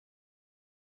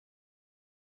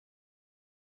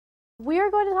We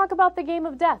are going to talk about The Game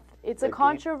of Death. It's a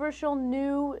controversial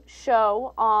new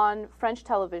show on French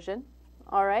television,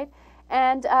 all right?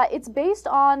 And it's based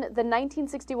on the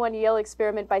 1961 Yale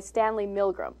experiment by Stanley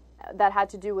Milgram that had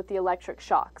to do with the electric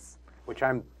shocks. Which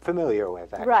I'm familiar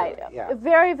with, actually. Right. Yeah. A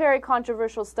very, very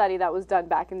controversial study that was done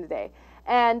back in the day.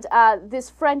 And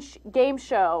this French game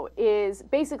show is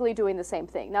basically doing the same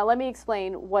thing. Now, let me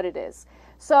explain what it is.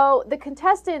 So the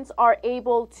contestants are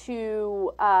able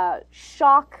to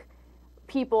shock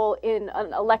people in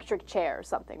an electric chair or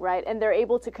something, right? And they're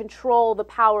able to control the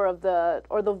power of the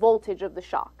voltage of the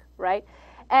shock, right?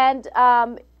 And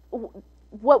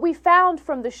what we found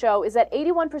from the show is that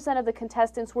 81% of the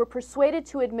contestants were persuaded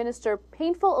to administer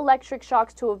painful electric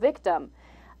shocks to a victim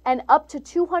and up to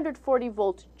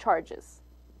 240-volt charges.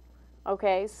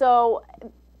 Okay, so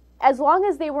as long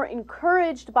as they were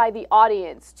encouraged by the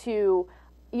audience to,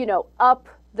 you know, up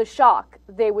the shock,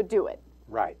 they would do it.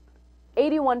 Right.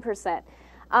 81%.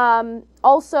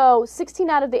 Also, 16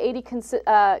 out of the 80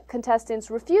 contestants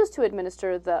refused to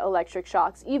administer the electric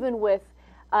shocks, even with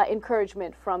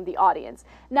encouragement from the audience.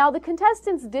 Now, the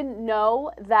contestants didn't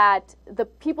know that the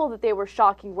people that they were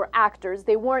shocking were actors.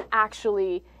 They weren't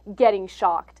actually getting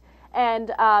shocked.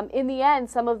 And in the end,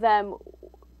 some of them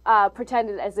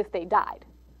pretended as if they died.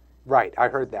 Right, I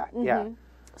heard that, yeah.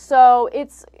 So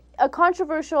it's a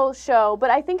controversial show, but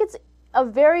I think it's a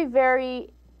very,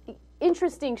 very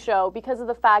interesting show because of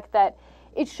the fact that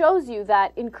it shows you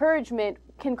that encouragement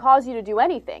can cause you to do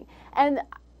anything. And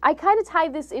I kind of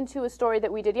tied this into a story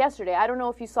that we did yesterday. I don't know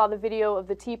if you saw the video of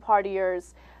the Tea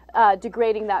Partiers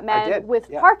degrading that man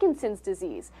with Parkinson's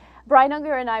disease. Brian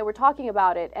Unger and I were talking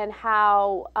about it and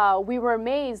how we were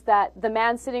amazed that the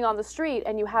man sitting on the street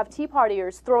and you have Tea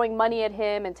Partiers throwing money at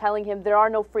him and telling him there are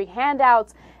no free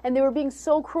handouts, and they were being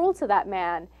so cruel to that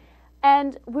man.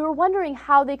 And we were wondering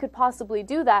how they could possibly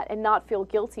do that and not feel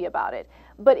guilty about it.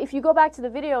 But if you go back to the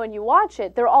video and you watch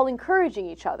it, they're all encouraging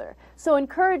each other. So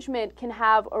encouragement can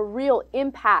have a real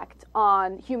impact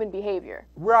on human behavior.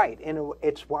 Right, and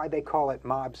it's why they call it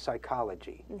mob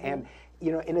psychology. And,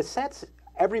 you know, in a sense,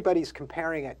 everybody's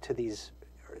comparing it to these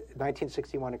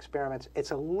 1961 experiments. It's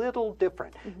a little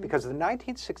different because the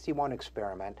 1961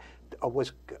 experiment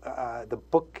was the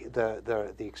book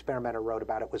the experimenter wrote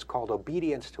about it was called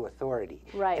Obedience to Authority.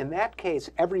 Right. In that case,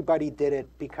 everybody did it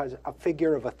because a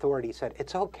figure of authority said,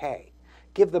 it's okay,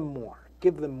 give them more.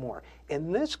 Give them more.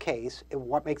 In this case,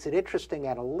 what makes it interesting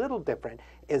and a little different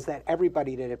is that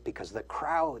everybody did it because the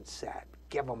crowd said,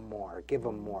 give them more, give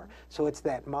them more. So it's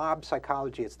that mob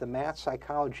psychology, it's the mass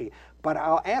psychology. But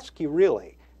I'll ask you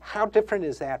really, how different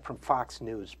is that from Fox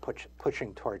News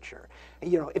pushing torture?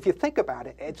 You know, if you think about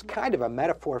it, it's kind of a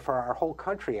metaphor for our whole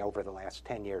country over the last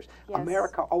 10 years. Yes.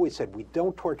 America always said, we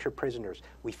don't torture prisoners.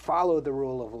 We follow the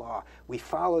rule of law. We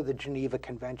follow the Geneva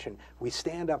Convention. We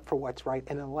stand up for what's right.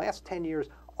 And in the last 10 years,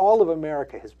 all of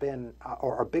America has been,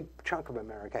 or a big chunk of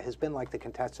America has been like the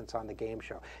contestants on the game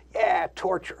show. Yeah,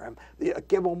 torture them.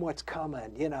 Give them what's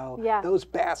coming. You know, those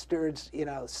bastards, you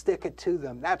know, stick it to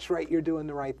them. That's right, you're doing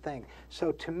the right thing.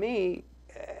 So to me,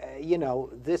 you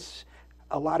know, this,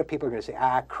 a lot of people are going to say,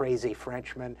 ah, crazy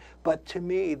Frenchman. But to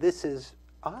me, this is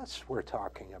us we're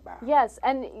talking about. Yes,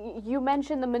 and you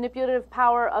mentioned the manipulative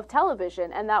power of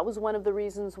television, and that was one of the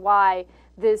reasons why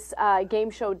this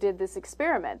game show did this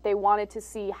experiment. They wanted to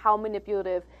see how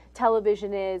manipulative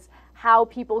television is, how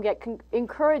people get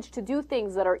encouraged to do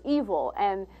things that are evil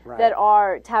and that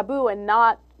are taboo and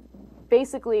not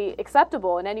basically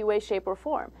acceptable in any way, shape, or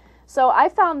form. So I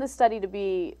found this study to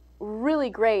be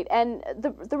really great, and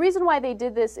the reason why they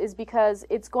did this is because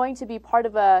it's going to be part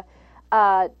of a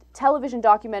television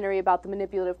documentary about the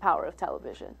manipulative power of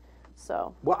television.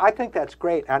 So. Well, I think that's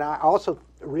great, and I also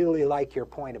really like your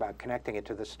point about connecting it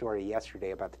to the story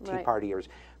yesterday about the Tea Partiers,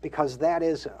 because that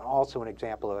is also an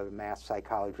example of mass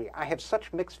psychology. I have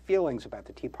such mixed feelings about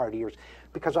the Tea Partiers,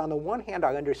 because on the one hand,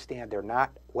 I understand they're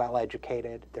not well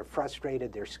educated, they're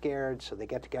frustrated, they're scared, so they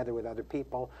get together with other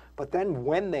people, but then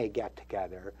when they get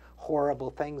together,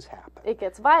 horrible things happen. It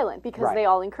gets violent because they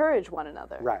all encourage one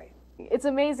another. Right. It's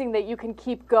amazing that you can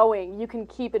keep going, you can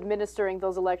keep administering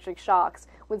those electric shocks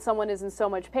when someone is in so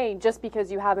much pain just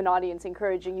because you have an audience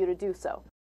encouraging you to do so.